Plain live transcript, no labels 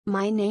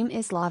My name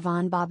is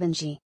Lavan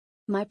Babanji.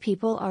 My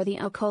people are the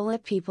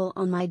Okola people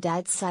on my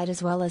dad's side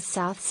as well as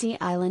South Sea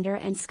Islander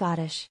and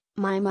Scottish.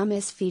 My mum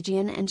is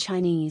Fijian and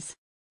Chinese.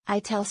 I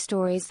tell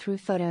stories through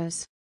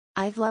photos.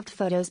 I've loved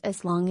photos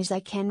as long as I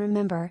can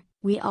remember.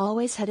 We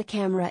always had a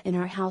camera in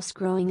our house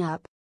growing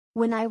up.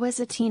 When I was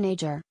a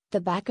teenager,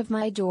 the back of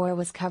my door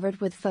was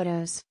covered with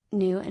photos,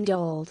 new and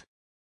old.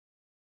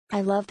 I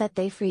love that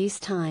they freeze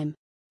time.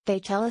 They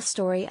tell a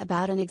story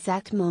about an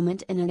exact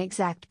moment in an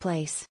exact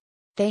place.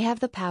 They have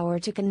the power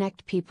to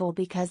connect people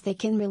because they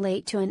can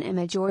relate to an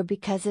image or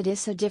because it is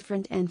so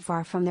different and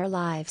far from their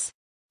lives.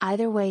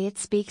 Either way, it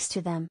speaks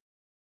to them.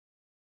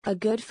 A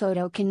good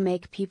photo can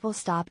make people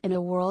stop in a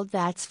world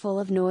that's full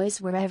of noise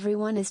where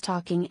everyone is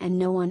talking and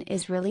no one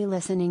is really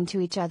listening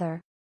to each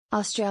other.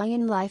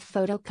 Australian Life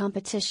Photo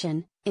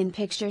Competition. In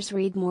pictures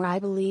read more. I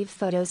believe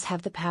photos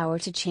have the power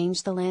to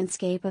change the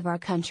landscape of our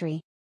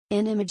country.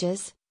 In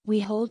images,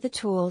 we hold the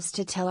tools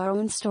to tell our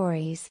own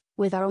stories,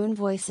 with our own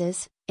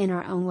voices, in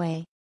our own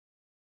way.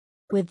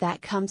 With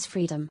that comes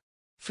freedom.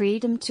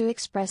 Freedom to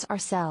express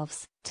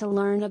ourselves, to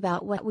learn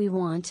about what we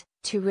want,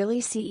 to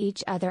really see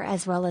each other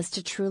as well as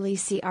to truly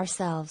see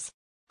ourselves.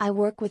 I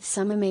work with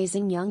some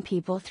amazing young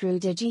people through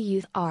Digi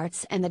Youth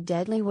Arts and the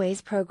Deadly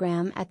Ways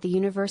program at the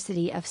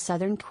University of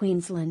Southern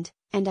Queensland,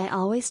 and I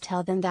always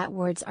tell them that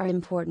words are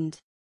important.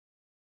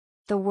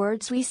 The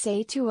words we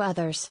say to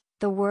others,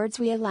 the words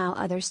we allow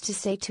others to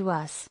say to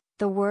us,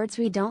 the words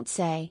we don't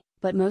say,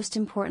 but most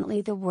importantly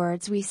the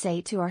words we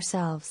say to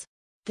ourselves.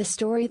 The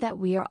story that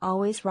we are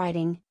always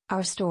writing,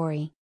 our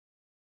story.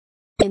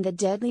 In the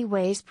Deadly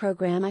Ways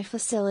program, I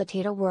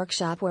facilitate a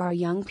workshop where our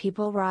young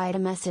people write a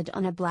message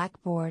on a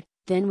blackboard,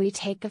 then we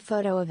take a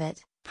photo of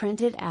it,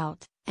 print it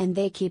out, and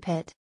they keep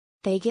it.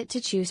 They get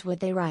to choose what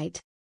they write.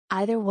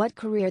 Either what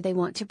career they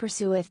want to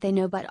pursue if they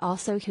know, but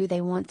also who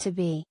they want to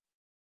be.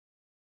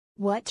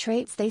 What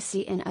traits they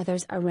see in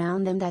others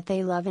around them that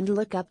they love and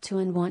look up to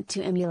and want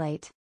to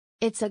emulate.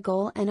 It's a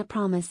goal and a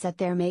promise that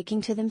they're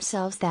making to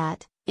themselves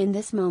that, in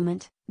this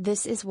moment,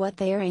 this is what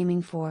they are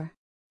aiming for.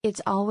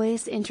 It's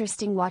always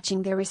interesting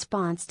watching their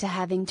response to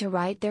having to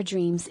write their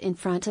dreams in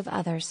front of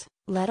others,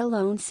 let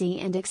alone see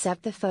and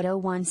accept the photo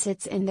once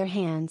it's in their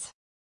hands.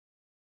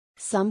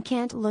 Some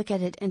can't look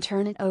at it and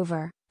turn it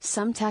over,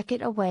 some tuck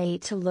it away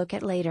to look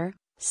at later,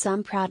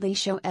 some proudly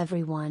show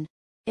everyone.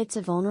 It's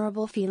a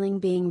vulnerable feeling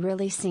being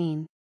really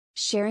seen.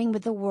 Sharing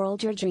with the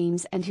world your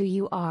dreams and who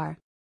you are.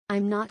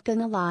 I'm not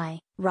gonna lie,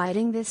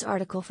 writing this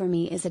article for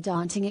me is a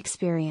daunting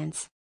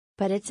experience.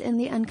 But it's in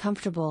the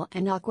uncomfortable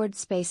and awkward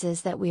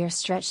spaces that we are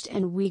stretched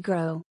and we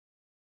grow.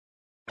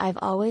 I've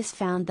always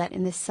found that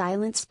in the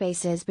silent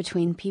spaces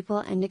between people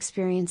and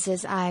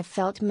experiences I've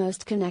felt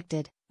most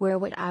connected, where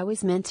what I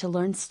was meant to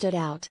learn stood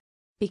out.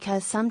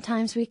 Because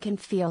sometimes we can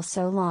feel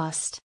so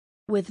lost.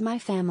 With my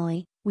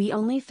family, we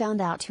only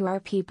found out who our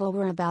people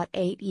were about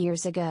 8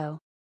 years ago.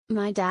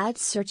 My dad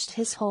searched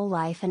his whole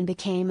life and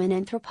became an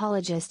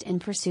anthropologist in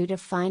pursuit of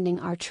finding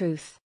our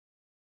truth.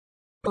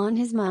 On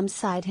his mom's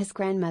side, his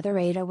grandmother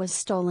Ada was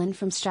stolen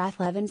from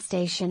Strathleven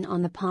Station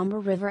on the Palmer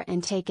River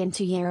and taken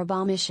to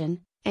Yarrabah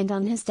Mission, and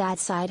on his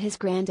dad's side his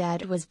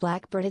granddad was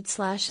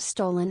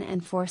blackbirded/stolen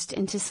and forced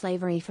into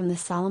slavery from the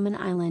Solomon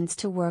Islands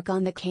to work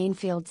on the cane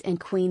fields in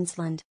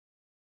Queensland.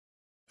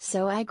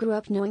 So I grew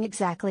up knowing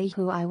exactly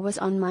who I was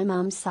on my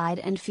mom's side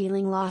and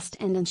feeling lost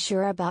and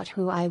unsure about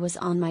who I was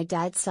on my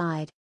dad's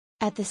side.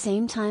 At the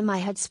same time, I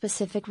had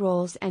specific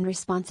roles and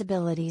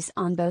responsibilities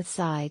on both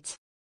sides.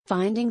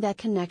 Finding that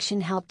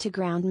connection helped to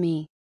ground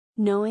me.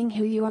 Knowing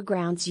who you are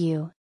grounds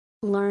you.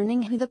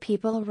 Learning who the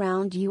people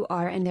around you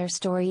are and their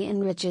story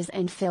enriches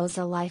and fills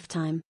a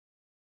lifetime.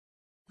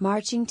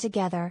 Marching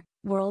Together,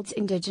 World's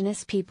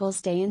Indigenous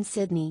Peoples Day in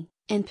Sydney,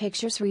 and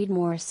pictures read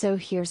more. So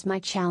here's my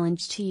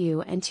challenge to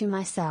you and to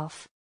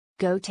myself.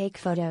 Go take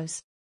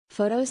photos.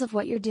 Photos of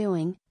what you're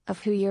doing, of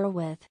who you're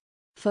with.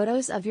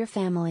 Photos of your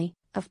family,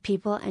 of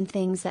people and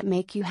things that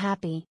make you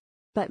happy.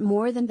 But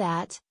more than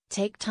that,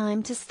 take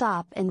time to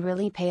stop and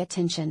really pay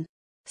attention.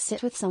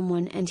 Sit with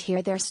someone and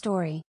hear their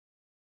story.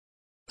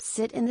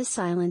 Sit in the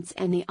silence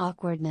and the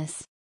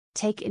awkwardness.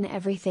 Take in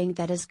everything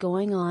that is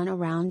going on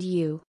around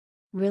you.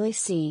 Really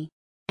see.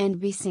 And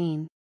be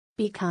seen.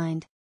 Be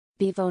kind.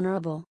 Be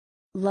vulnerable.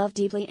 Love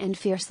deeply and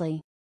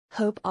fiercely.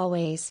 Hope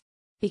always.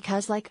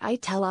 Because like I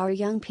tell our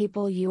young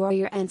people, you are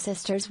your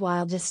ancestors'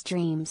 wildest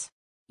dreams.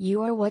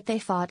 You are what they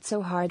fought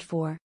so hard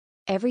for.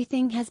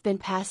 Everything has been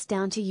passed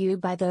down to you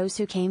by those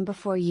who came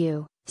before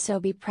you, so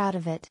be proud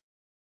of it.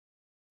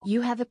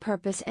 You have a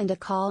purpose and a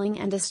calling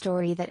and a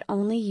story that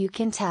only you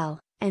can tell,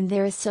 and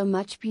there is so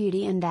much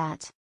beauty in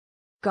that.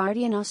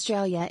 Guardian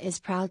Australia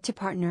is proud to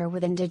partner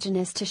with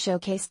Indigenous to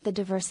showcase the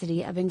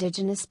diversity of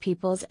Indigenous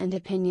peoples and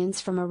opinions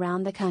from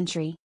around the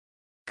country.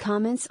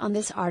 Comments on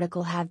this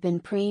article have been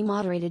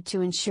pre-moderated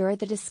to ensure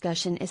the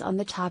discussion is on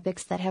the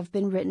topics that have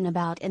been written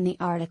about in the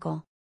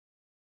article.